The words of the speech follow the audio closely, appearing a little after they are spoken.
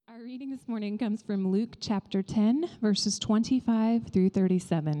reading this morning comes from Luke chapter 10, verses 25 through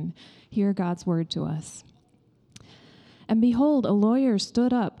 37. Hear God's word to us. And behold, a lawyer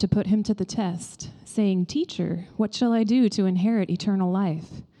stood up to put him to the test, saying, "Teacher, what shall I do to inherit eternal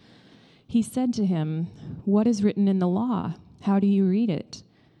life?" He said to him, "What is written in the law? How do you read it?"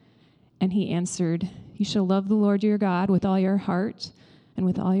 And he answered, "You shall love the Lord your God with all your heart, and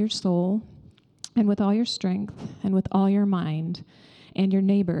with all your soul, and with all your strength, and with all your mind, and your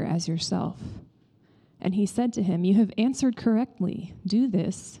neighbor as yourself." And he said to him, "You have answered correctly. Do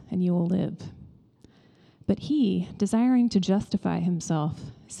this, and you will live." But he, desiring to justify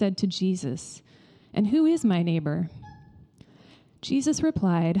himself, said to Jesus, "And who is my neighbor?" Jesus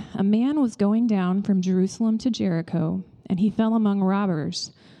replied, "A man was going down from Jerusalem to Jericho, and he fell among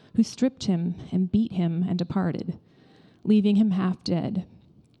robbers, who stripped him and beat him and departed, leaving him half dead.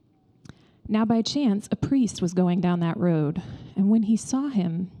 Now by chance a priest was going down that road, and when he saw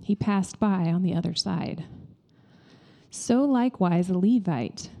him, he passed by on the other side. So likewise a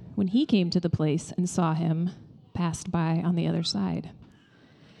Levite, when he came to the place and saw him, passed by on the other side.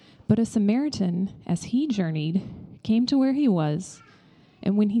 But a Samaritan, as he journeyed, came to where he was,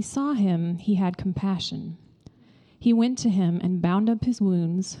 and when he saw him, he had compassion. He went to him and bound up his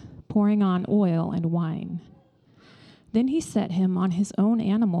wounds, pouring on oil and wine. Then he set him on his own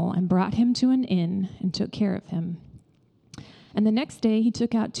animal and brought him to an inn and took care of him. And the next day he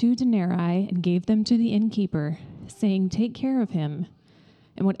took out 2 denarii and gave them to the innkeeper, saying, "Take care of him,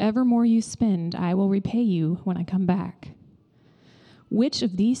 and whatever more you spend, I will repay you when I come back." Which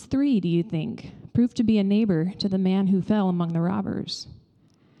of these 3, do you think, proved to be a neighbor to the man who fell among the robbers?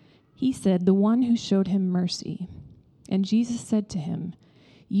 He said, "The one who showed him mercy." And Jesus said to him,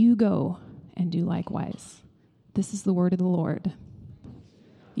 "You go and do likewise." This is the word of the Lord.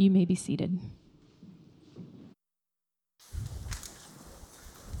 You may be seated.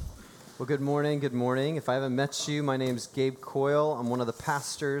 Well, good morning, good morning. If I haven't met you, my name's Gabe Coyle. I'm one of the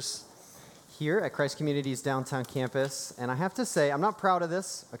pastors here at Christ Community's downtown campus. And I have to say, I'm not proud of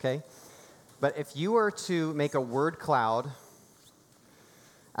this, okay? But if you were to make a word cloud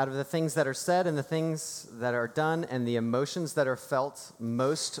out of the things that are said and the things that are done and the emotions that are felt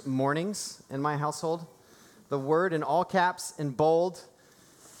most mornings in my household, the word in all caps, in bold,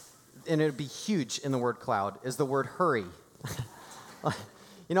 and it would be huge in the word cloud, is the word hurry.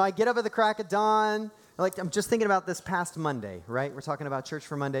 You know, I get up at the crack of dawn. I'm just thinking about this past Monday, right? We're talking about Church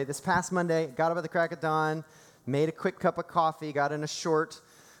for Monday. This past Monday, got up at the crack of dawn, made a quick cup of coffee, got in a short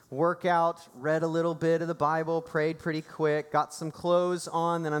workout, read a little bit of the Bible, prayed pretty quick, got some clothes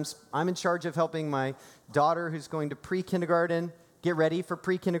on. Then I'm in charge of helping my daughter, who's going to pre-kindergarten, get ready for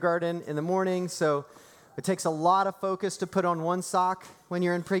pre-kindergarten in the morning. So it takes a lot of focus to put on one sock when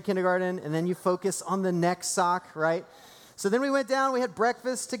you're in pre-kindergarten, and then you focus on the next sock, right? So then we went down, we had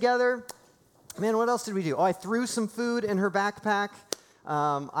breakfast together. Man, what else did we do? Oh, I threw some food in her backpack.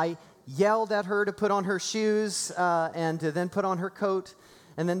 I yelled at her to put on her shoes and to then put on her coat,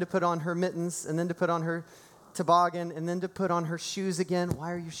 and then to put on her mittens, and then to put on her toboggan, and then to put on her shoes again.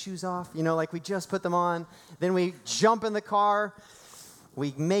 Why are your shoes off? You know, like we just put them on. Then we jump in the car.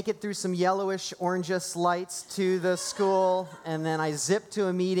 We make it through some yellowish, orangish lights to the school, and then I zip to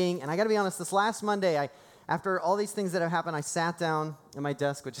a meeting. And I got to be honest, this last Monday, after all these things that have happened, I sat down at my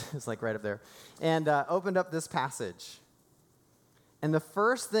desk, which is like right up there, and opened up this passage. And the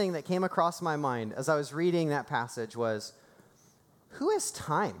first thing that came across my mind as I was reading that passage was, who has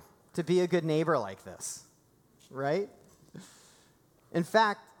time to be a good neighbor like this, right? In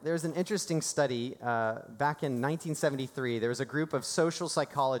fact, there's an interesting study back in 1973. There was a group of social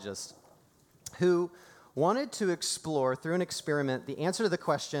psychologists who wanted to explore through an experiment the answer to the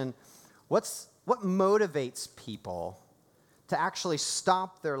question, what motivates people to actually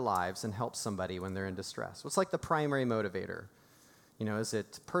stop their lives and help somebody when they're in distress? What's like the primary motivator? You know, is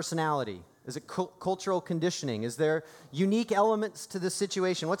it personality? Is it cultural conditioning? Is there unique elements to the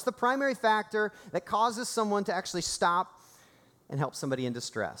situation? What's the primary factor that causes someone to actually stop and help somebody in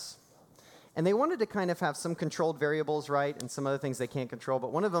distress? And they wanted to kind of have some controlled variables, right, and some other things they can't control.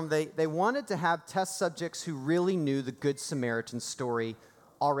 But one of them, they wanted to have test subjects who really knew the Good Samaritan story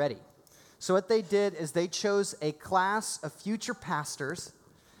already. So what they did is they chose a class of future pastors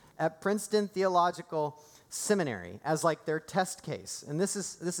at Princeton Theological Seminary as like their test case. And this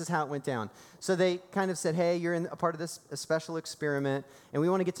is how it went down. So they kind of said, hey, you're in a part of this a special experiment, and we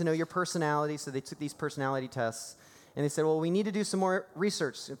want to get to know your personality. So they took these personality tests. And they said, well, we need to do some more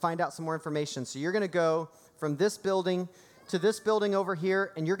research and find out some more information. So you're going to go from this building to this building over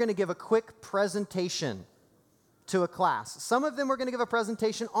here, and you're going to give a quick presentation to a class. Some of them were going to give a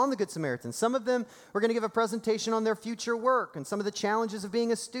presentation on the Good Samaritan. Some of them were going to give a presentation on their future work and some of the challenges of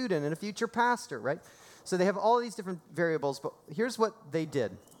being a student and a future pastor, right? So they have all these different variables, but here's what they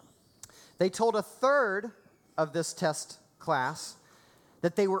did. They told a third of this test class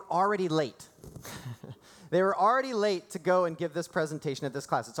that they were already late. They were already late to go and give this presentation at this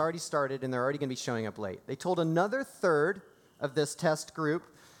class. It's already started, and they're already going to be showing up late. They told another third of this test group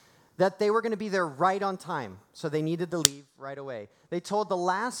that they were going to be there right on time, so they needed to leave right away. They told the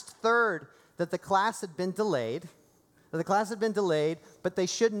last third that the class had been delayed, but they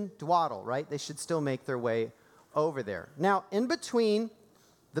shouldn't dawdle, right? They should still make their way over there. Now, in between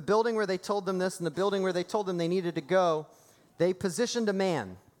the building where they told them this and the building where they told them they needed to go, they positioned a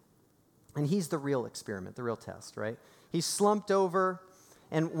man. And he's the real experiment, the real test, right? He's slumped over,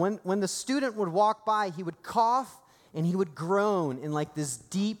 and when the student would walk by, he would cough and he would groan in like this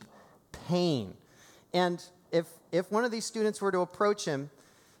deep pain. And if one of these students were to approach him,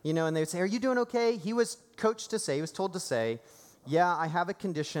 and they would say, "Are you doing okay?" He was told to say, "Yeah, I have a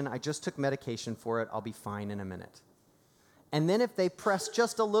condition. I just took medication for it. I'll be fine in a minute." And then if they press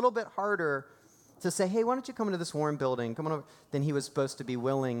just a little bit harder to say, "Hey, why don't you come into this warm building? Come on over," then he was supposed to be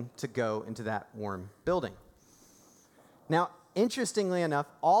willing to go into that warm building. Now, interestingly enough,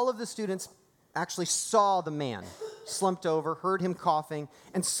 all of the students actually saw the man slumped over, heard him coughing,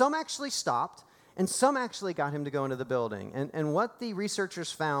 and some actually stopped, and some actually got him to go into the building. And what the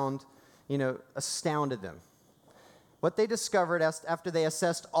researchers found, astounded them. What they discovered after they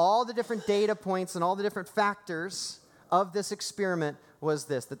assessed all the different data points and all the different factors of this experiment was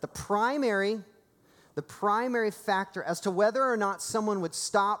this, that the primary factor as to whether or not someone would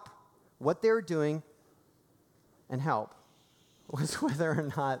stop what they were doing and help was whether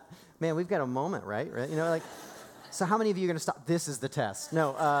or not, man, we've got a moment, right? So how many of you are going to stop? This is the test.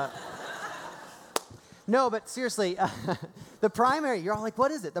 No, but seriously, you're all like,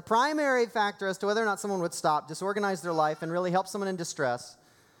 what is it? The primary factor as to whether or not someone would stop, disorganize their life, and really help someone in distress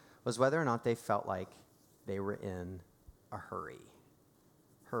was whether or not they felt like they were in a hurry.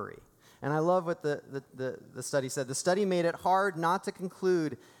 And I love what the study said. The study made it hard not to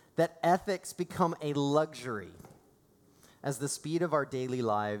conclude that ethics become a luxury as the speed of our daily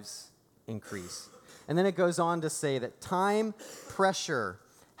lives increase. And then it goes on to say that time pressure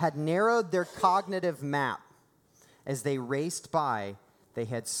had narrowed their cognitive map. As they raced by, they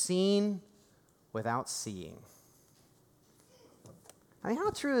had seen without seeing. I mean,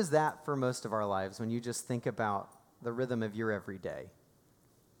 how true is that for most of our lives when you just think about the rhythm of your everyday?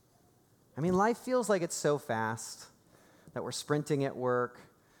 I mean, life feels like it's so fast that we're sprinting at work.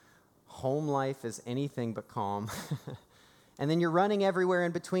 Home life is anything but calm. And then you're running everywhere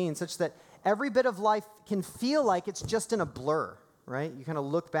in between, such that every bit of life can feel like it's just in a blur, right? You kind of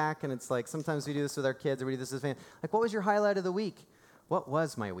look back, and it's like, sometimes we do this with our kids, or we do this with family. Like, what was your highlight of the week? What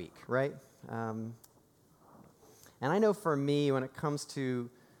was my week, right? And I know for me, when it comes to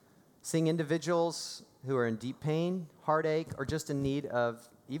seeing individuals who are in deep pain, heartache, or just in need of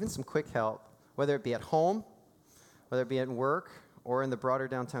even some quick help, whether it be at home, whether it be at work, or in the broader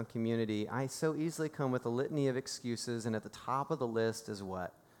downtown community, I so easily come with a litany of excuses, and at the top of the list is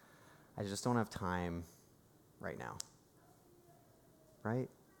what? I just don't have time right now. Right?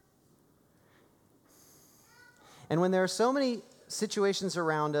 And when there are so many situations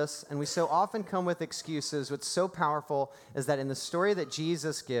around us, and we so often come with excuses, what's so powerful is that in the story that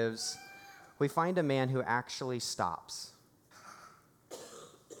Jesus gives, we find a man who actually stops.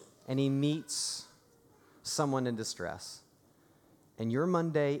 And he meets someone in distress. And your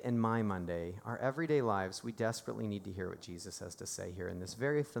Monday and my Monday, our everyday lives, we desperately need to hear what Jesus has to say here in this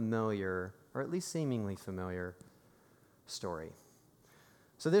very familiar, or at least seemingly familiar, story.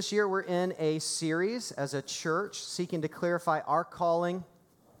 So this year we're in a series as a church seeking to clarify our calling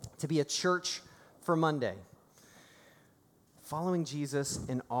to be a church for Monday, following Jesus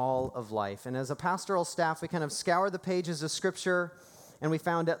in all of life. And as a pastoral staff, we kind of scoured the pages of Scripture, and we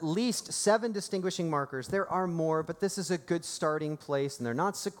found at least 7 distinguishing markers. There are more, but this is a good starting place, and they're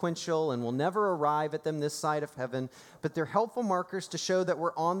not sequential, and we'll never arrive at them this side of heaven, but they're helpful markers to show that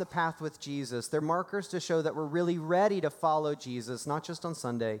we're on the path with Jesus. They're markers to show that we're really ready to follow Jesus, not just on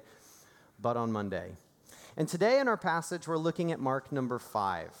Sunday, but on Monday. And today in our passage, we're looking at mark number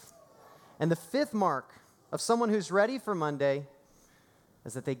 5. And the 5th mark of someone who's ready for Monday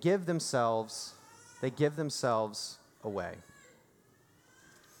is that they give themselves away.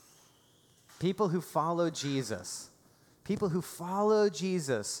 People who follow Jesus,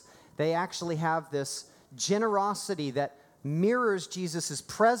 they actually have this generosity that mirrors Jesus'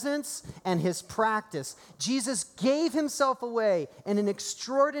 presence and his practice. Jesus gave himself away in an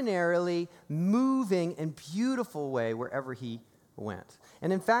extraordinarily moving and beautiful way wherever he went.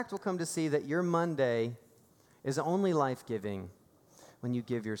 And in fact, we'll come to see that your Monday is only life-giving when you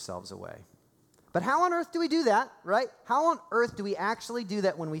give yourselves away. But how on earth do we do that, right? How on earth do we actually do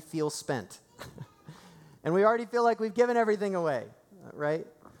that when we feel spent? And we already feel like we've given everything away, right?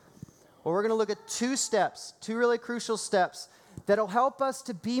 Well, we're going to look at two really crucial steps that'll help us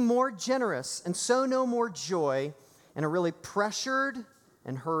to be more generous and so know more joy in a really pressured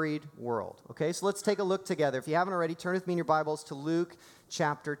and hurried world. Okay, so let's take a look together. If you haven't already, turn with me in your Bibles to Luke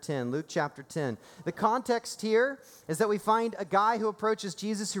chapter 10. Luke chapter 10. The context here is that we find a guy who approaches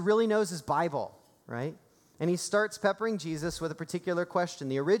Jesus who really knows his Bible, right? And he starts peppering Jesus with a particular question.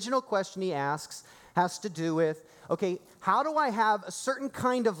 The original question he asks has to do with, okay, how do I have a certain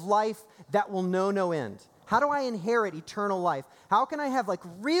kind of life that will know no end? How do I inherit eternal life? How can I have like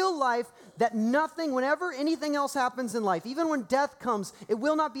real life that nothing, whenever anything else happens in life, even when death comes, it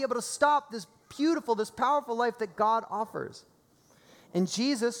will not be able to stop this beautiful, this powerful life that God offers? And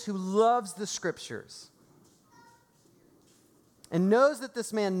Jesus, who loves the scriptures and knows that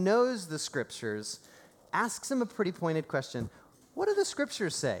this man knows the scriptures, asks him a pretty pointed question. What do the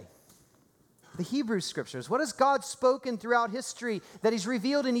scriptures say? The Hebrew scriptures. What has God spoken throughout history that he's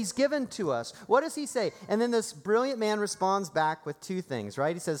revealed and he's given to us? What does he say? And then this brilliant man responds back with two things,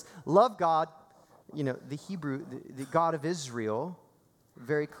 right? He says, love God, the Hebrew, the God of Israel.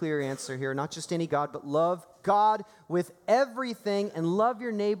 Very clear answer here. Not just any God, but love God with everything and love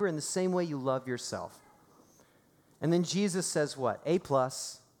your neighbor in the same way you love yourself. And then Jesus says what? A+,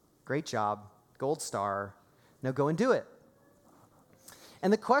 great job, gold star, now go and do it.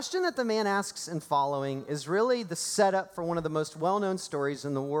 And the question that the man asks in following is really the setup for one of the most well-known stories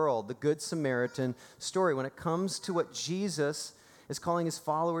in the world, the Good Samaritan story, when it comes to what Jesus is calling his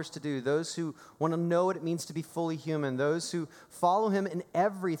followers to do, those who want to know what it means to be fully human, those who follow him in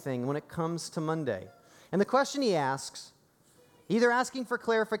everything when it comes to Monday. And the question he asks, either asking for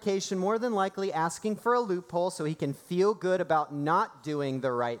clarification, more than likely asking for a loophole so he can feel good about not doing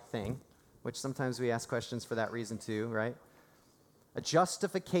the right thing, which sometimes we ask questions for that reason too, right? A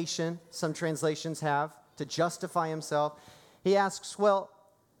justification, some translations have, to justify himself. He asks, well,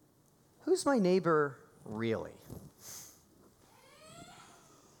 who's my neighbor really?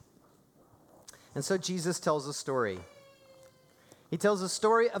 And so Jesus tells a story. He tells a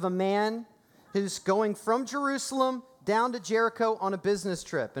story of a man who's going from Jerusalem down to Jericho on a business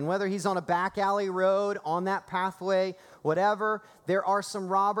trip. And whether he's on a back alley road, on that pathway, whatever, there are some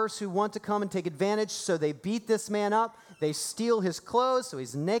robbers who want to come and take advantage, so they beat this man up. They steal his clothes, so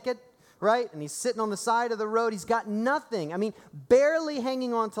he's naked, right? And he's sitting on the side of the road. He's got nothing. I mean, barely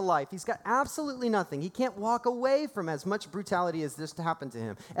hanging on to life. He's got absolutely nothing. He can't walk away from as much brutality as this to happen to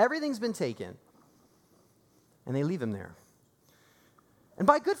him. Everything's been taken. And they leave him there. And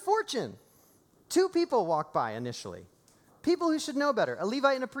by good fortune, two people walk by initially. People who should know better, a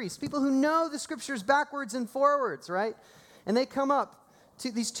Levite and a priest. People who know the scriptures backwards and forwards, right? And they come up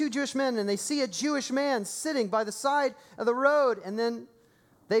to these two Jewish men, and they see a Jewish man sitting by the side of the road, and then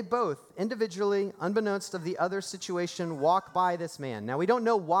they both, individually, unbeknownst of the other situation, walk by this man. Now, we don't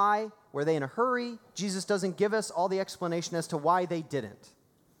know why. Were they in a hurry? Jesus doesn't give us all the explanation as to why they didn't.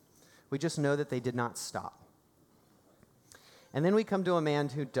 We just know that they did not stop. And then we come to a man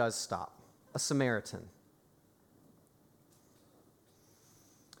who does stop, a Samaritan.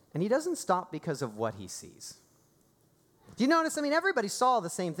 And he doesn't stop because of what he sees. Do you notice? I mean, everybody saw the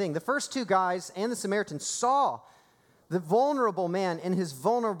same thing. The first two guys and the Samaritan saw the vulnerable man in his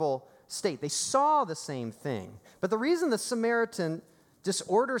vulnerable state. They saw the same thing. But the reason the Samaritan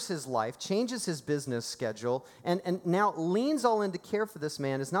disorders his life, changes his business schedule, and now leans all in to care for this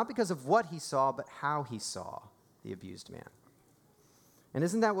man is not because of what he saw, but how he saw the abused man. And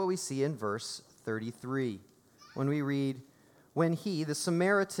isn't that what we see in verse 33? When we read, when he, the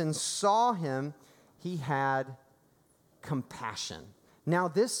Samaritan, saw him, he had compassion. Now,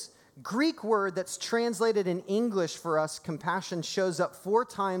 this Greek word that's translated in English for us, compassion, shows up 4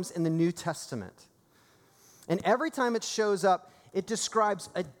 times in the New Testament. And every time it shows up, it describes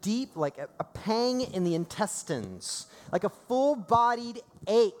a deep, like a pang in the intestines, like a full-bodied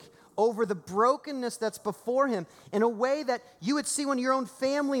ache over the brokenness that's before him in a way that you would see one of your own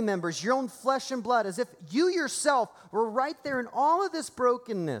family members, your own flesh and blood, as if you yourself were right there in all of this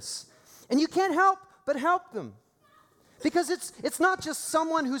brokenness. And you can't help but help them. Because it's not just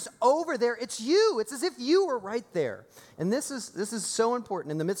someone who's over there, it's you. It's as if you were right there. And this is so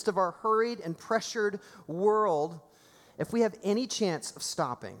important in the midst of our hurried and pressured world. If we have any chance of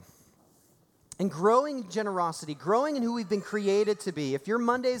stopping and growing in generosity, growing in who we've been created to be, if your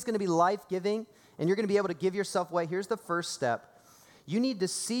Monday is going to be life-giving and you're going to be able to give yourself away, here's the first step. You need to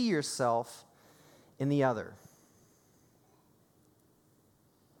see yourself in the other.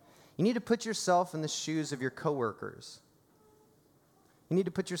 You need to put yourself in the shoes of your coworkers. You need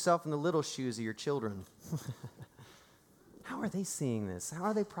to put yourself in the little shoes of your children. How are they seeing this? How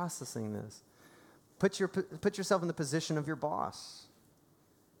are they processing this? Put yourself in the position of your boss.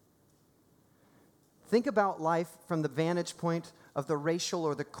 Think about life from the vantage point of the racial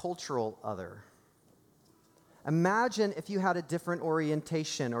or the cultural other. Imagine if you had a different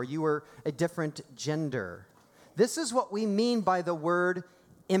orientation or you were a different gender. This is what we mean by the word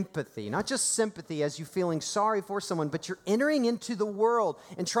empathy, not just sympathy as you feeling sorry for someone, but you're entering into the world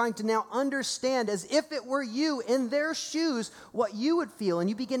and trying to now understand as if it were you in their shoes what you would feel, and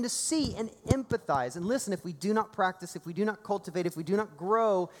you begin to see and empathize. And listen, if we do not practice, if we do not cultivate, if we do not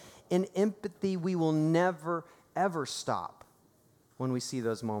grow in empathy, we will never, ever stop when we see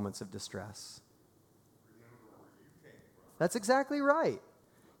those moments of distress. That's exactly right.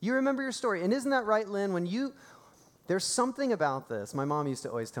 You remember your story. And isn't that right, Lynn? There's something about this. My mom used to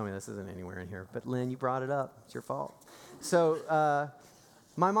always tell me this isn't anywhere in here, but Lynn, you brought it up. It's your fault. So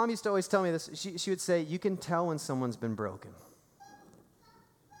my mom used to always tell me this. She would say, you can tell when someone's been broken.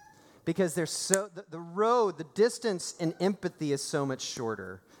 Because the distance in empathy is so much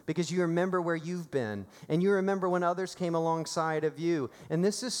shorter. Because you remember where you've been. And you remember when others came alongside of you. And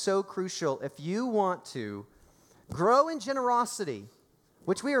this is so crucial. If you want to grow in generosity,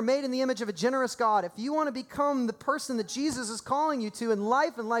 which we are made in the image of a generous God. If you want to become the person that Jesus is calling you to in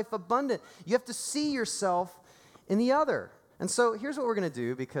life and life abundant, you have to see yourself in the other. And so here's what we're going to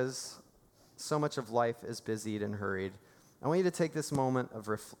do, because so much of life is busied and hurried. I want you to take this moment of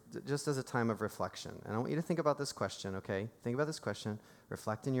just as a time of reflection. And I want you to think about this question, okay? Think about this question.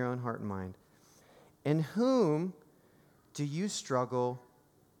 Reflect in your own heart and mind. In whom do you struggle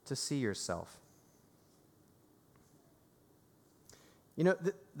to see yourself? You know,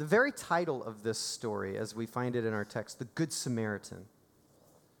 the very title of this story, as we find it in our text, the Good Samaritan,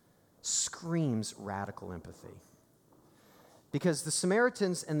 screams radical empathy. Because the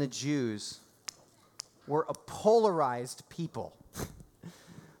Samaritans and the Jews were a polarized people,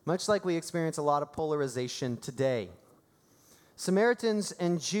 much like we experience a lot of polarization today. Samaritans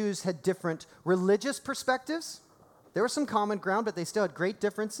and Jews had different religious perspectives. There was some common ground, but they still had great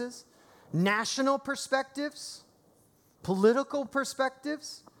differences. National perspectives. Political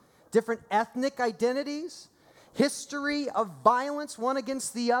perspectives, different ethnic identities, history of violence one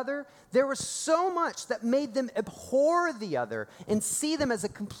against the other. There was so much that made them abhor the other and see them as a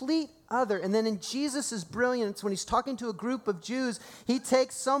complete other. And then in Jesus' brilliance, when he's talking to a group of Jews, he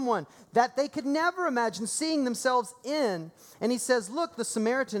takes someone that they could never imagine seeing themselves in, and he says, look, the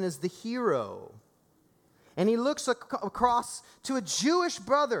Samaritan is the hero. And he looks across to a Jewish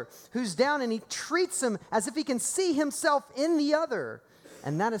brother who's down, and he treats him as if he can see himself in the other.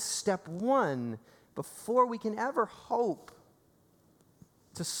 And that is step one before we can ever hope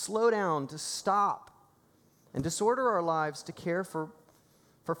to slow down, to stop, and disorder our lives to care for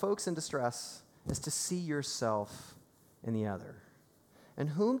folks in distress, is to see yourself in the other. And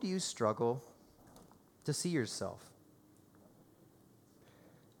whom do you struggle to see yourself?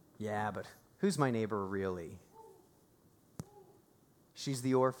 Yeah, but who's my neighbor really? She's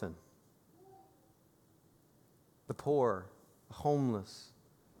the orphan, the poor, the homeless,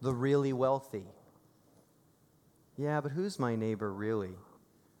 the really wealthy. Yeah, but who's my neighbor really?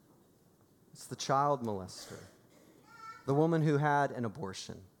 It's the child molester, the woman who had an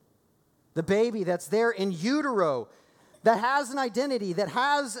abortion, the baby that's there in utero, that has an identity, that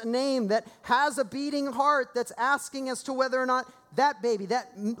has a name, that has a beating heart, that's asking as to whether or not that baby,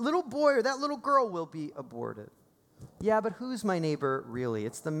 that little boy or that little girl will be aborted. Yeah, but who's my neighbor really?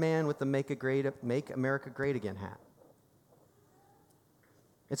 It's the man with the Make America Great Again hat.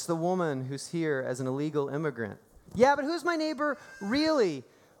 It's the woman who's here as an illegal immigrant. Yeah, but who's my neighbor really?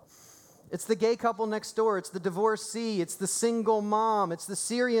 It's the gay couple next door. It's the divorcee. It's the single mom. It's the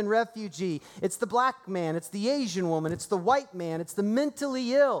Syrian refugee. It's the black man. It's the Asian woman. It's the white man. It's the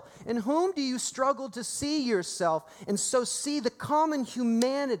mentally ill. In whom do you struggle to see yourself and so see the common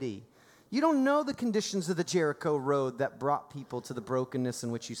humanity? You don't know the conditions of the Jericho road that brought people to the brokenness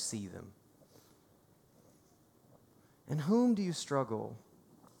in which you see them. In whom do you struggle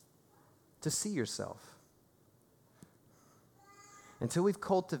to see yourself? Until we've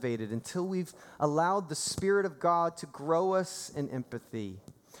cultivated, until we've allowed the Spirit of God to grow us in empathy,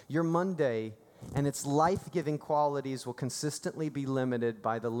 your Monday and its life-giving qualities will consistently be limited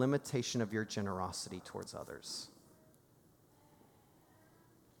by the limitation of your generosity towards others.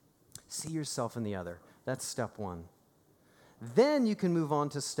 See yourself in the other. That's step one. Then you can move on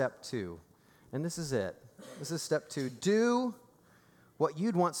to step two. And this is it. This is step two. Do what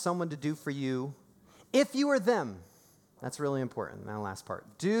you'd want someone to do for you if you were them. That's really important, that last part.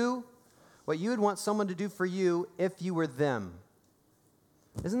 Do what you would want someone to do for you if you were them.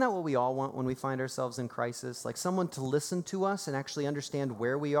 Isn't that what we all want when we find ourselves in crisis? Like someone to listen to us and actually understand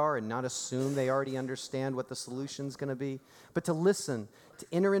where we are and not assume they already understand what the solution's going to be, but to listen, to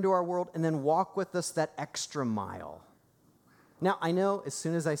enter into our world and then walk with us that extra mile. Now, I know as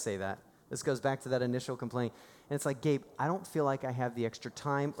soon as I say that, this goes back to that initial complaint, and it's like, Gabe, I don't feel like I have the extra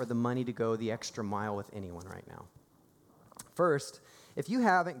time or the money to go the extra mile with anyone right now. First, if you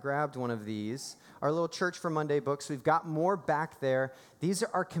haven't grabbed one of these, our little Church for Monday books, we've got more back there. These are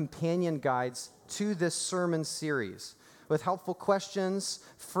our companion guides to this sermon series with helpful questions,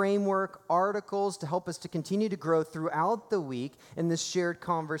 framework, articles to help us to continue to grow throughout the week in this shared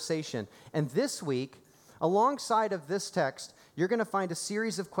conversation. And this week, alongside of this text, you're going to find a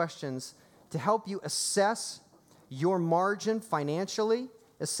series of questions to help you assess your margin financially,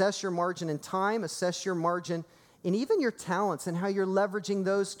 assess your margin in time, assess your margin in even your talents and how you're leveraging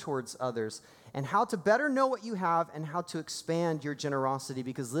those towards others, and how to better know what you have and how to expand your generosity.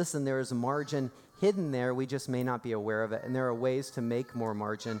 Because listen, there is a margin hidden there. We just may not be aware of it, and there are ways to make more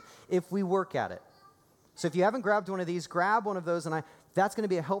margin if we work at it. So if you haven't grabbed one of these, grab one of those, and that's going to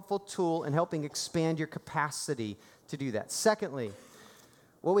be a helpful tool in helping expand your capacity to do that. Secondly,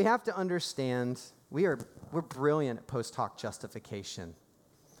 what we have to understand, we're brilliant at post hoc justification,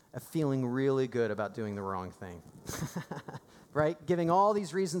 of feeling really good about doing the wrong thing, right? Giving all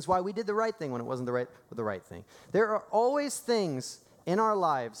these reasons why we did the right thing when it wasn't the right thing. There are always things in our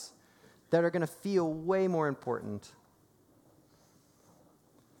lives that are going to feel way more important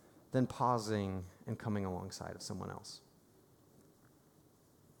than pausing and coming alongside of someone else.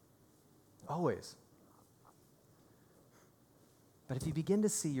 Always. But if you begin to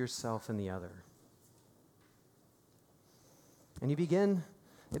see yourself in the other, and it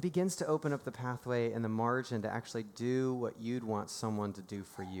begins to open up the pathway and the margin to actually do what you'd want someone to do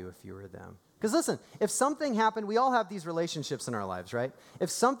for you if you were them. Because listen, if something happened, we all have these relationships in our lives, right? If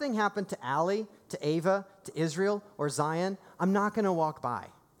something happened to Allie, to Ava, to Israel, or Zion, I'm not going to walk by.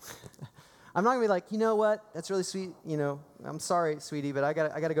 I'm not going to be like, you know what, that's really sweet, I'm sorry, sweetie, but I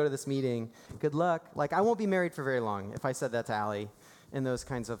got to go to this meeting. Good luck. Like, I won't be married for very long if I said that to Allie in those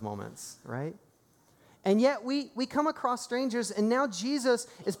kinds of moments, right? And yet we come across strangers, and now Jesus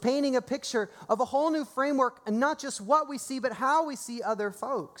is painting a picture of a whole new framework, and not just what we see, but how we see other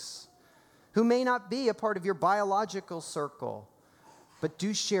folks who may not be a part of your biological circle, but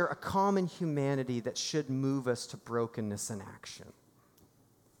do share a common humanity that should move us to brokenness and action.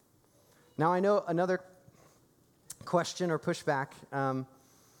 Now, I know another question or pushback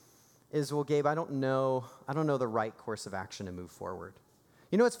is, well, Gabe, I don't know the right course of action to move forward.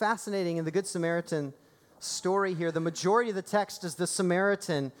 You know, it's fascinating in the Good Samaritan story here, the majority of the text is the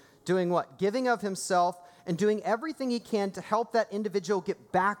Samaritan doing what? Giving of himself and doing everything he can to help that individual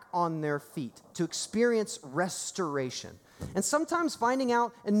get back on their feet, to experience restoration. And sometimes finding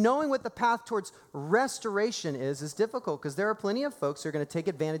out and knowing what the path towards restoration is difficult, because there are plenty of folks who are going to take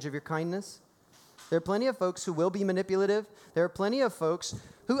advantage of your kindness. There are plenty of folks who will be manipulative. There are plenty of folks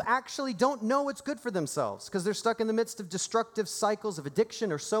who actually don't know what's good for themselves because they're stuck in the midst of destructive cycles of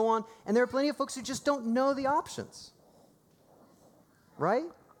addiction or so on. And there are plenty of folks who just don't know the options. Right?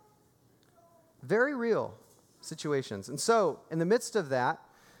 Very real situations. And so, in the midst of that,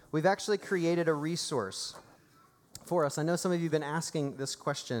 we've actually created a resource for us. I know some of you have been asking this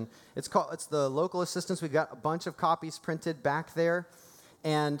question. It's the Local Assistance. We've got a bunch of copies printed back there.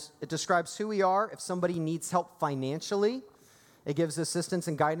 And it describes who we are. If somebody needs help financially, it gives assistance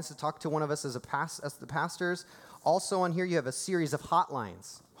and guidance to talk to one of us as the pastors. Also on here, you have a series of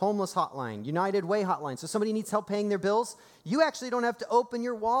hotlines. Homeless hotline, United Way hotline. So somebody needs help paying their bills, you actually don't have to open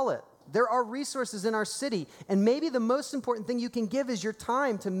your wallet. There are resources in our city, and maybe the most important thing you can give is your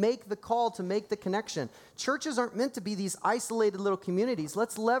time to make the call, to make the connection. Churches aren't meant to be these isolated little communities.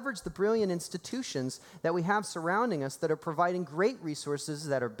 Let's leverage the brilliant institutions that we have surrounding us that are providing great resources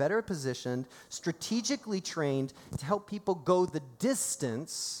that are better positioned, strategically trained to help people go the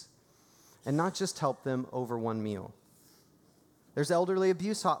distance and not just help them over one meal. There's elderly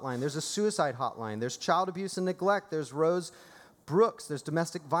abuse hotline. There's a suicide hotline. There's child abuse and neglect. There's Rose Brooks, there's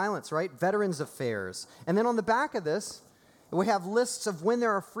domestic violence, right? Veterans Affairs. And then on the back of this, we have lists of when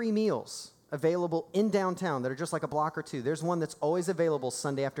there are free meals available in downtown that are just like a block or two. There's one that's always available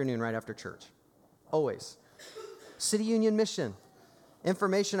Sunday afternoon right after church. Always. City Union Mission.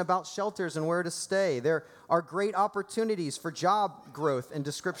 information about shelters and where to stay. There are great opportunities for job growth and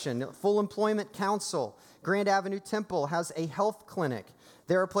description. Full Employment Council, Grand Avenue Temple has a health clinic.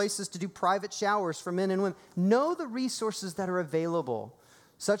 There are places to do private showers for men and women. Know the resources that are available,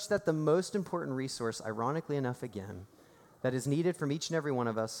 such that the most important resource, ironically enough again, that is needed from each and every one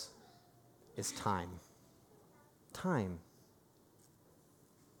of us is time. Time.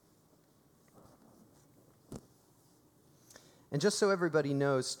 And just so everybody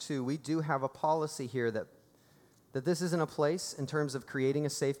knows, too, we do have a policy here that this isn't a place in terms of creating a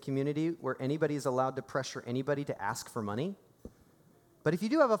safe community where anybody is allowed to pressure anybody to ask for money. But if you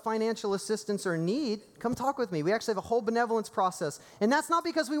do have a financial assistance or need, come talk with me. We actually have a whole benevolence process. And that's not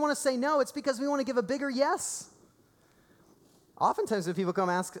because we want to say no, it's because we want to give a bigger yes. Oftentimes when people come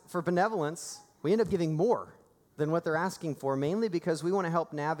ask for benevolence, we end up giving more than what they're asking for, mainly because we want to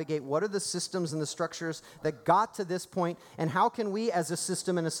help navigate what are the systems and the structures that got to this point, and how can we as a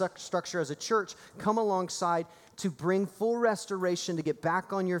system and a structure as a church come alongside to bring full restoration, to get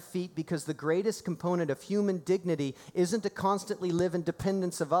back on your feet, because the greatest component of human dignity isn't to constantly live in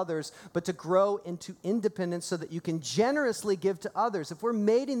dependence of others, but to grow into independence so that you can generously give to others. If we're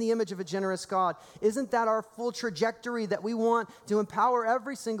made in the image of a generous God, isn't that our full trajectory that we want to empower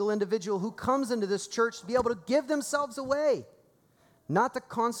every single individual who comes into this church to be able to give themselves away, not to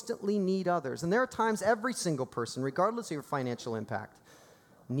constantly need others? And there are times every single person, regardless of your financial impact,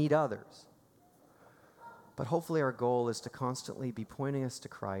 need others. But hopefully our goal is to constantly be pointing us to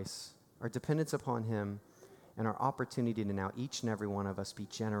Christ, our dependence upon Him, and our opportunity to now each and every one of us be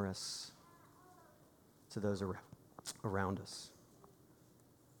generous to those around us.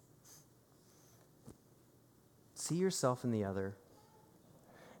 See yourself in the other,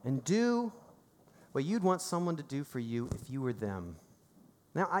 and do what you'd want someone to do for you if you were them.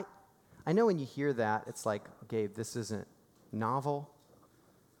 Now, I know when you hear that, it's like, Gabe, this isn't novel,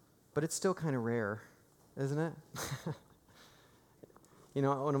 but it's still kind of rare, isn't it? You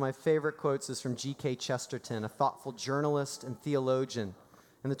know, one of my favorite quotes is from G.K. Chesterton, a thoughtful journalist and theologian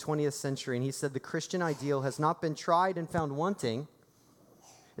in the 20th century, and he said, "The Christian ideal has not been tried and found wanting.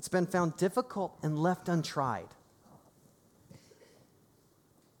 It's been found difficult and left untried."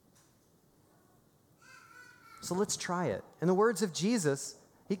 So let's try it. In the words of Jesus,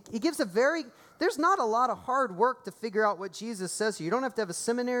 he gives there's not a lot of hard work to figure out what Jesus says here. You don't have to have a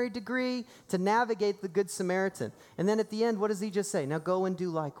seminary degree to navigate the Good Samaritan. And then at the end, what does he just say? Now go and do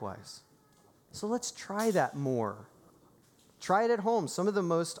likewise. So let's try that more. Try it at home. Some of the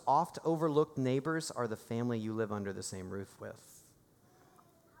most oft overlooked neighbors are the family you live under the same roof with.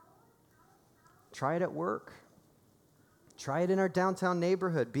 Try it at work. Try it in our downtown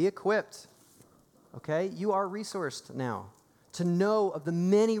neighborhood. Be equipped. Okay? You are resourced now to know of the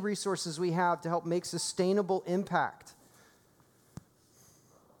many resources we have to help make sustainable impact.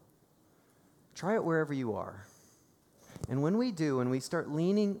 Try it wherever you are. And when we do, and we start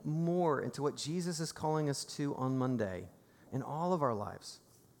leaning more into what Jesus is calling us to on Monday in all of our lives,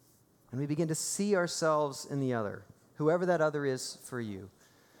 and we begin to see ourselves in the other, whoever that other is for you,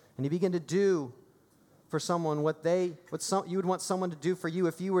 and you begin to do for someone what you would want someone to do for you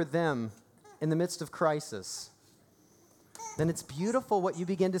if you were them in the midst of crisis, then it's beautiful what you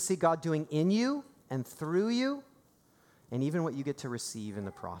begin to see God doing in you and through you, and even what you get to receive in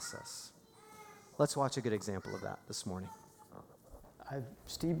the process. Let's watch a good example of that this morning. I'm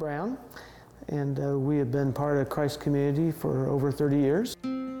Steve Brown, and we have been part of Christ Community for over 30 years.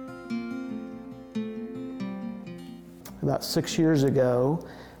 About 6 years ago,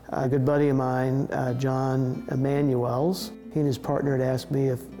 a good buddy of mine, John Emanuels, he and his partner had asked me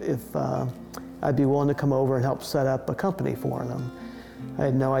if I'd be willing to come over and help set up a company for them. I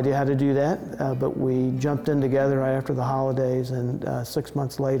had no idea how to do that, but we jumped in together right after the holidays, and 6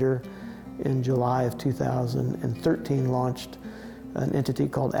 months later, in July of 2013, launched an entity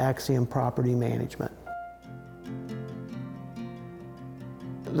called Axiom Property Management.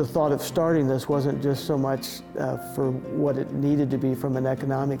 The thought of starting this wasn't just so much for what it needed to be from an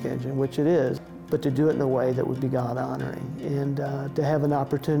economic engine, which it is, but to do it in a way that would be God-honoring, and to have an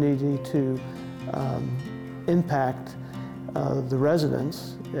opportunity to impact the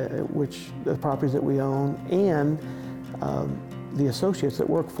residents, which the properties that we own, and the associates that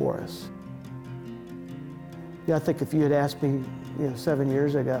work for us. Yeah, I think if you had asked me 7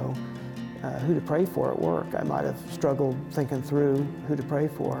 years ago who to pray for at work, I might have struggled thinking through who to pray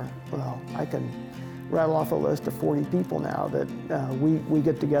for. Well, I can rattle off a list of 40 people now that we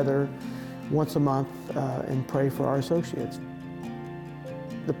get together once a month and pray for our associates.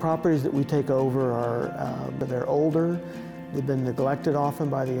 The properties that we take over they're older, They've been neglected often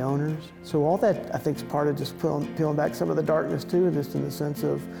by the owners. So all that, I think, is part of just peeling back some of the darkness too, just in the sense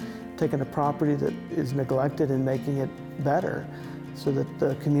of taking a property that is neglected and making it better so that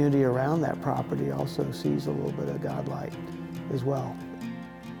the community around that property also sees a little bit of God light as well.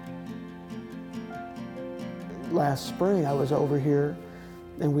 Last spring, I was over here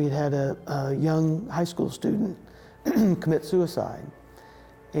and we'd had a young high school student commit suicide.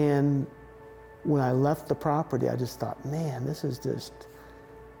 And when I left the property, I just thought, man, this is there's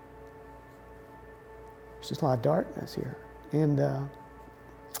just a lot of darkness here. And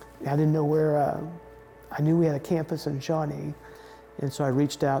I didn't know where, I knew we had a campus in Shawnee, and so I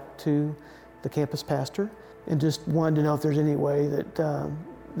reached out to the campus pastor and just wanted to know if there's any way that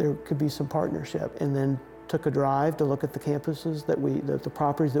there could be some partnership, and then took a drive to look at the campuses the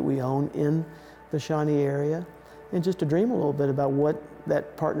properties that we own in the Shawnee area, and just to dream a little bit about what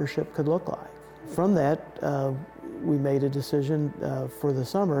that partnership could look like. From that, we made a decision for the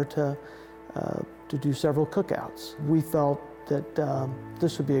summer to do several cookouts. We felt that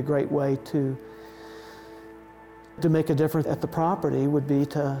this would be a great way to make a difference at the property would be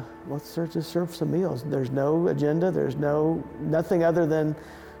to, let's just serve some meals. There's no agenda, there's nothing other than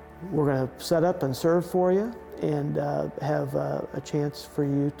we're going to set up and serve for you and have a chance for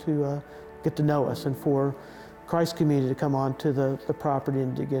you to get to know us and for Christ community to come onto the property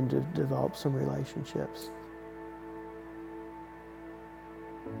and begin to develop some relationships.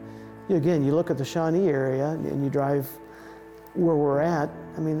 Again, you look at the Shawnee area and you drive where we're at,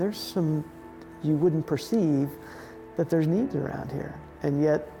 I mean, there's some, you wouldn't perceive that there's needs around here. And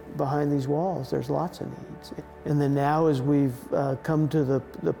yet, behind these walls, there's lots of needs. And then now as we've come to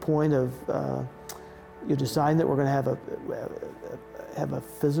the point of you deciding that we're going to have a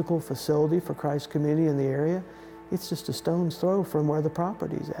physical facility for Christ community in the area, it's just a stone's throw from where the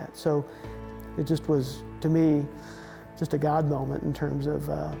property's at. So it just was, to me, just a God moment in terms of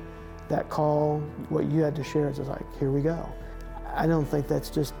that call, what you had to share. It's just like, here we go. I don't think that's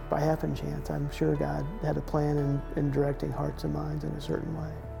just by happen chance. I'm sure God had a plan in directing hearts and minds in a certain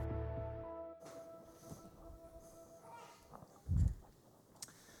way.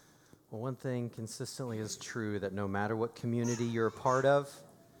 Well, one thing consistently is true, that no matter what community you're a part of,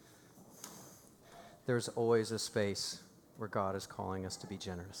 there's always a space where God is calling us to be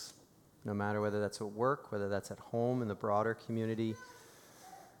generous. No matter whether that's at work, whether that's at home in the broader community.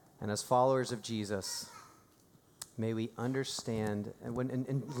 And as followers of Jesus, may we understand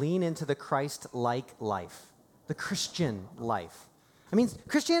and lean into the Christ-like life, the Christian life. I mean,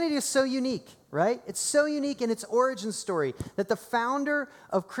 Christianity is so unique, right? It's so unique in its origin story that the founder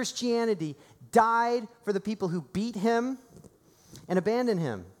of Christianity died for the people who beat him and abandoned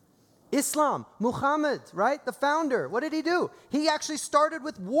him. Islam, Muhammad, right? The founder, what did he do? He actually started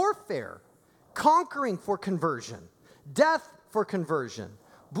with warfare, conquering for conversion, death for conversion.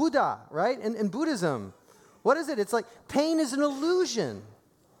 Buddha, right? And Buddhism, what is it? It's like pain is an illusion.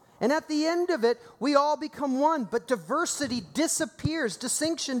 And at the end of it, we all become one, but diversity disappears,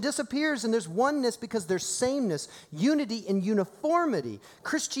 distinction disappears, and there's oneness because there's sameness, unity and uniformity.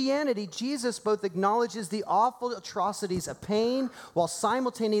 Christianity, Jesus both acknowledges the awful atrocities of pain while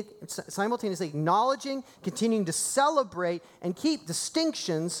simultaneously acknowledging, continuing to celebrate, and keep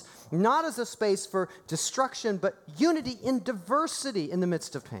distinctions not as a space for destruction, but unity in diversity in the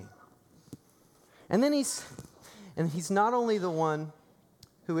midst of pain. And then he's not only the one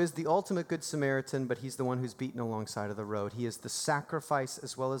who is the ultimate Good Samaritan, but he's the one who's beaten alongside of the road. He is the sacrifice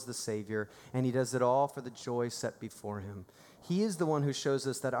as well as the Savior, and he does it all for the joy set before him. He is the one who shows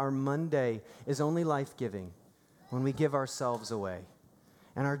us that our Monday is only life-giving when we give ourselves away.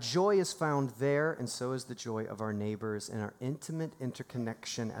 And our joy is found there, and so is the joy of our neighbors and our intimate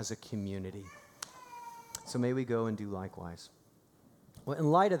interconnection as a community. So may we go and do likewise. Well,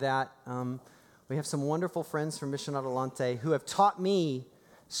 in light of that, we have some wonderful friends from Mission Adelante who have taught me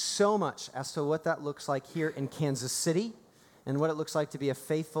so much as to what that looks like here in Kansas City and what it looks like to be a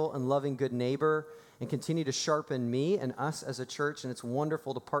faithful and loving good neighbor and continue to sharpen me and us as a church, and it's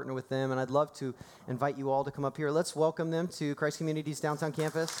wonderful to partner with them, and I'd love to invite you all to come up here. Let's welcome them to Christ Community's downtown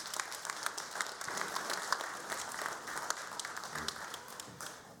campus.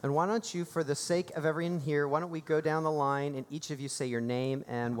 And why don't you, for the sake of everyone here, why don't we go down the line and each of you say your name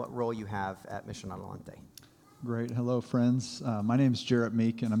and what role you have at Mission Adelante. Great. Hello, friends. My name is Jarrett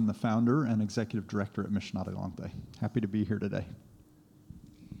Meek, and I'm the founder and executive director at Mission Adelante. Happy to be here today.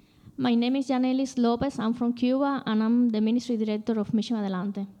 My name is Janelis Lopez. I'm from Cuba, and I'm the ministry director of Mission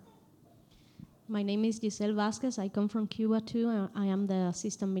Adelante. My name is Giselle Vasquez. I come from Cuba, too, and I am the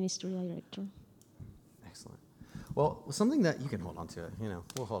assistant ministry director. Excellent. Well, something that you can hold on to it,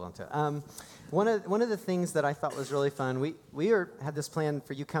 we'll hold on to it. One of the things that I thought was really fun, we had this plan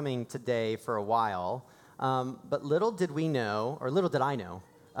for you coming today for a while, but little did I know,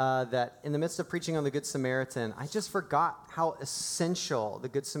 that in the midst of preaching on the Good Samaritan, I just forgot how essential the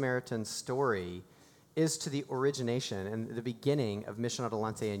Good Samaritan story is to the origination and the beginning of Mission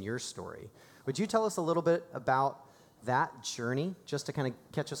Adelante and your story. Would you tell us a little bit about that journey, just to kind of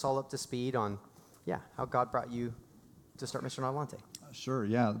catch us all up to speed on, how God brought you to start Mission Adelante? Sure,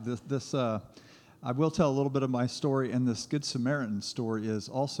 yeah. I will tell a little bit of my story, and this Good Samaritan story is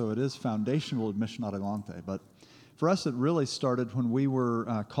foundational to Mission Adelante. But for us, it really started when we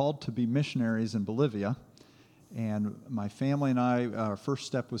were called to be missionaries in Bolivia. And my family and I, our first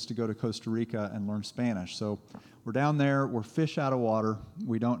step was to go to Costa Rica and learn Spanish. So we're down there, we're fish out of water,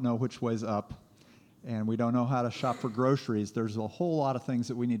 we don't know which way's up, and we don't know how to shop for groceries. There's a whole lot of things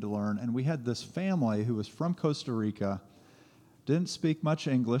that we need to learn. And we had this family who was from Costa Rica, didn't speak much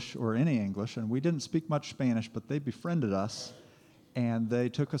English or any English, and we didn't speak much Spanish, but they befriended us, and they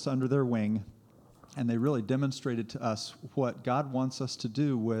took us under their wing, and they really demonstrated to us what God wants us to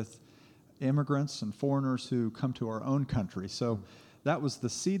do with immigrants and foreigners who come to our own country. So that was the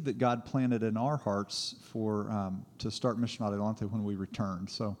seed that God planted in our hearts to start Mission Adelante when we returned.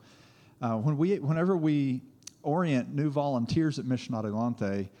 So whenever we orient new volunteers at Mission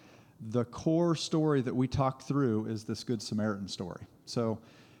Adelante, the core story that we talk through is this Good Samaritan story. So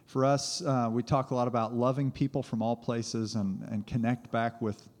for us, we talk a lot about loving people from all places and connect back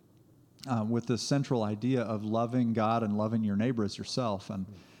with this central idea of loving God and loving your neighbor as yourself.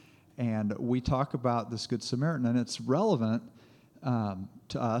 And we talk about this Good Samaritan, and it's relevant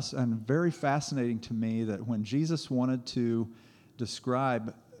to us and very fascinating to me that when Jesus wanted to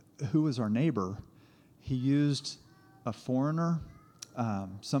describe who is our neighbor, he used a foreigner,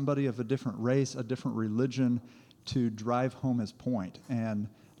 somebody of a different race, a different religion, to drive home his point. And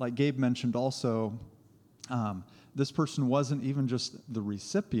like Gabe mentioned also, this person wasn't even just the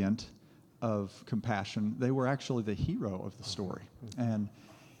recipient of compassion, they were actually the hero of the story. And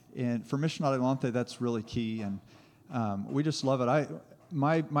for Mission Adelante, that's really key, and we just love it.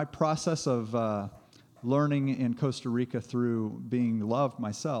 My process of learning in Costa Rica through being loved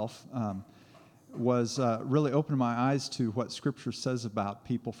myself was really opening my eyes to what Scripture says about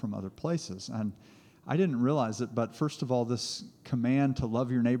people from other places. And I didn't realize it, but first of all, this command to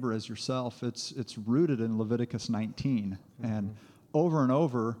love your neighbor as yourself, it's rooted in Leviticus 19. And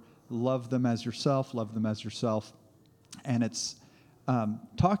over, love them as yourself, love them as yourself. And it's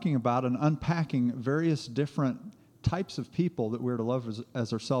talking about and unpacking various different types of people that we're to love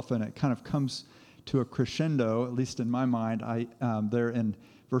as ourselves, and it kind of comes to a crescendo, at least in my mind, there in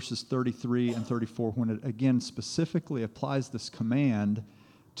verses 33 and 34, when it again specifically applies this command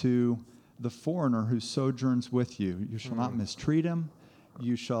to the foreigner who sojourns with you. You shall not mistreat him.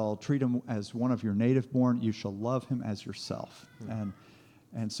 You shall treat him as one of your native born. You shall love him as yourself.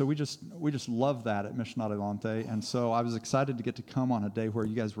 And so we just love that at Mission Adelante. And so I was excited to get to come on a day where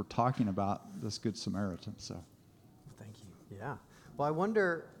you guys were talking about this Good Samaritan. So, thank you. Yeah. Well, I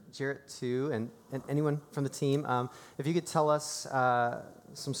wonder, Jarrett, too, and anyone from the team, if you could tell us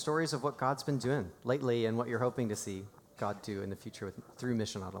some stories of what God's been doing lately and what you're hoping to see God do in the future through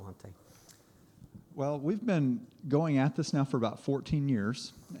Mission Adelante. Well, we've been going at this now for about 14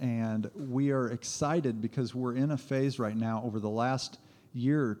 years, and we are excited because we're in a phase right now over the last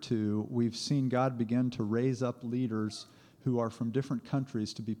year or two, we've seen God begin to raise up leaders who are from different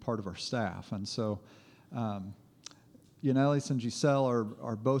countries to be part of our staff. And so Yanelis and Giselle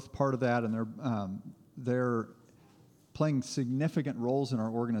are both part of that, and they're playing significant roles in our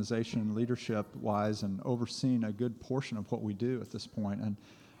organization leadership-wise and overseeing a good portion of what we do at this point. And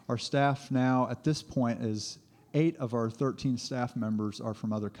our staff now at this point is 8 of our 13 staff members are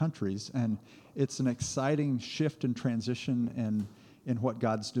from other countries, and it's an exciting shift and transition in what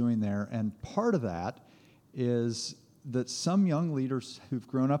God's doing there. And part of that is that some young leaders who've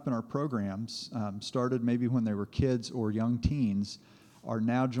grown up in our programs, started maybe when they were kids or young teens, are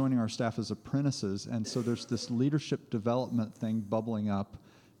now joining our staff as apprentices. And so there's this leadership development thing bubbling up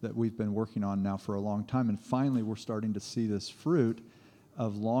that we've been working on now for a long time. And finally, we're starting to see this fruit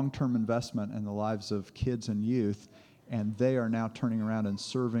of long-term investment in the lives of kids and youth. And they are now turning around and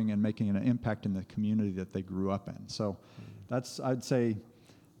serving and making an impact in the community that they grew up in. So that's, I'd say,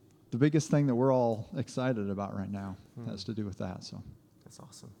 the biggest thing that we're all excited about right now has to do with that. So that's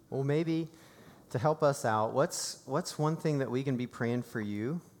awesome. Well, maybe to help us out, what's one thing that we can be praying for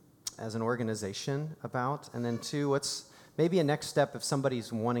you as an organization about? And then 2, what's maybe a next step if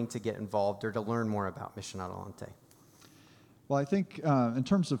somebody's wanting to get involved or to learn more about Mission Adelante? Well, I think in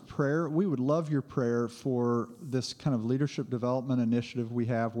terms of prayer, we would love your prayer for this kind of leadership development initiative we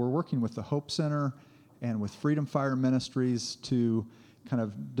have. We're working with the Hope Center and with Freedom Fire Ministries to kind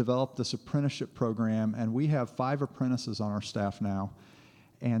of develop this apprenticeship program, and we have 5 apprentices on our staff now.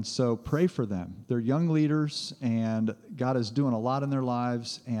 And so pray for them. They're young leaders, and God is doing a lot in their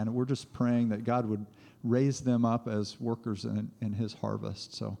lives, and we're just praying that God would raise them up as workers in his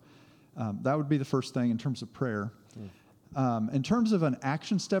harvest. So that would be the first thing in terms of prayer. In terms of an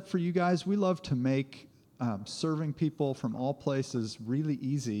action step for you guys, we love to make serving people from all places really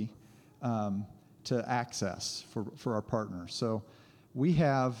easy to access for our partners. So we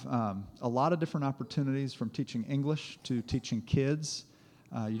have a lot of different opportunities, from teaching English to teaching kids.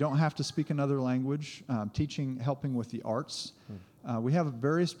 You don't have to speak another language. Helping with the arts. We have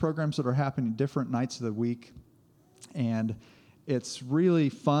various programs that are happening different nights of the week, and it's really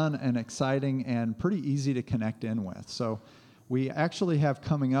fun and exciting and pretty easy to connect in with. So we actually have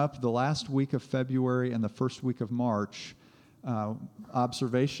coming up the last week of February and the first week of March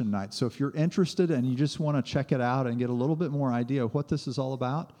observation night. So if you're interested and you just want to check it out and get a little bit more idea of what this is all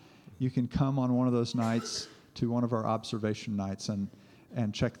about, you can come on one of those nights to one of our observation nights and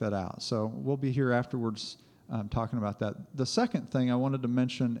check that out. So we'll be here afterwards talking about that. The second thing I wanted to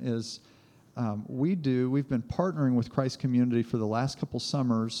mention is we've been partnering with Christ Community for the last couple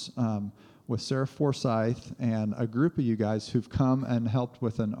summers with Sarah Forsyth and a group of you guys who've come and helped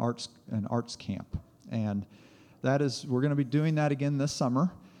with an arts camp. And we're going to be doing that again this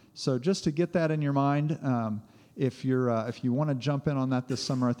summer. So just to get that in your mind, if you want to jump in on that this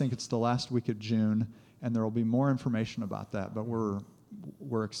summer, I think it's the last week of June, and there will be more information about that. But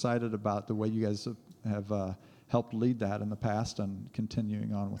we're excited about the way you guys have helped lead that in the past and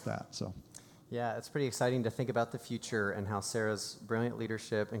continuing on with that. So. Yeah, it's pretty exciting to think about the future and how Sarah's brilliant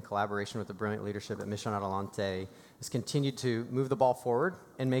leadership in collaboration with the brilliant leadership at Mission Adelante has continued to move the ball forward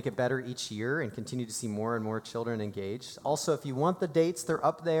and make it better each year and continue to see more and more children engaged. Also, if you want the dates, they're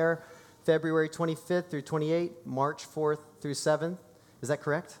up there, February 25th through 28th, March 4th through 7th. Is that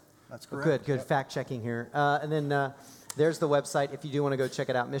correct? That's correct. Good. Yep. Fact-checking here. And then there's the website. If you do want to go check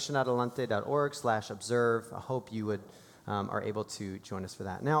it out, missionadelante.org/observe. I hope you are able to join us for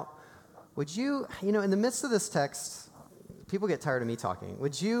that. Now, would you, in the midst of this text, people get tired of me talking.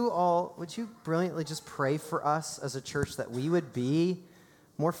 Would you brilliantly just pray for us as a church that we would be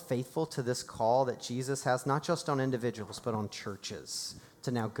more faithful to this call that Jesus has, not just on individuals, but on churches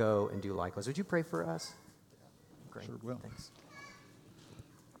to now go and do likewise? Would you pray for us? Great. Sure will. Thanks.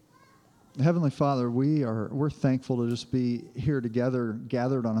 Heavenly Father, we're thankful to just be here together,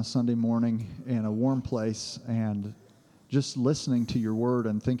 gathered on a Sunday morning in a warm place, and just listening to your word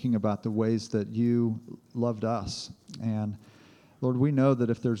and thinking about the ways that you loved us. And Lord, we know that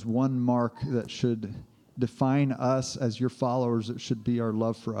if there's one mark that should define us as your followers, it should be our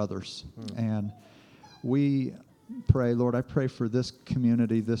love for others. And we pray, Lord, I pray for this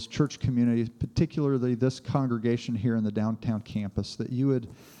community, this church community, particularly this congregation here in the downtown campus, that you would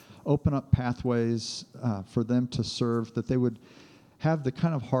open up pathways for them to serve, that they would have the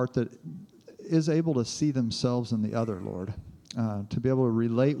kind of heart that is able to see themselves in the other, Lord, to be able to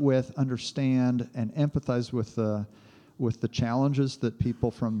relate with, understand, and empathize with the challenges that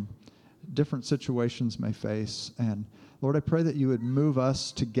people from different situations may face. And Lord, I pray that you would move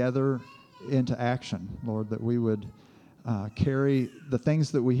us together into action, Lord, that we would carry the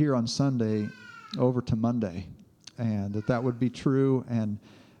things that we hear on Sunday over to Monday, and that would be true and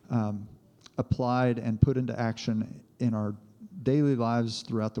applied and put into action in our daily lives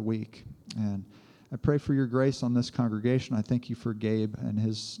throughout the week. And I pray for your grace on this congregation. I thank you for Gabe and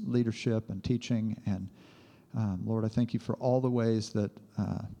his leadership and teaching. And Lord, I thank you for all the ways that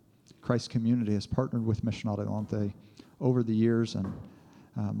Christ Community has partnered with Mission Adelante over the years. And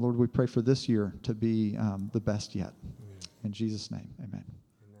Lord, we pray for this year to be the best yet. In Jesus' name, amen.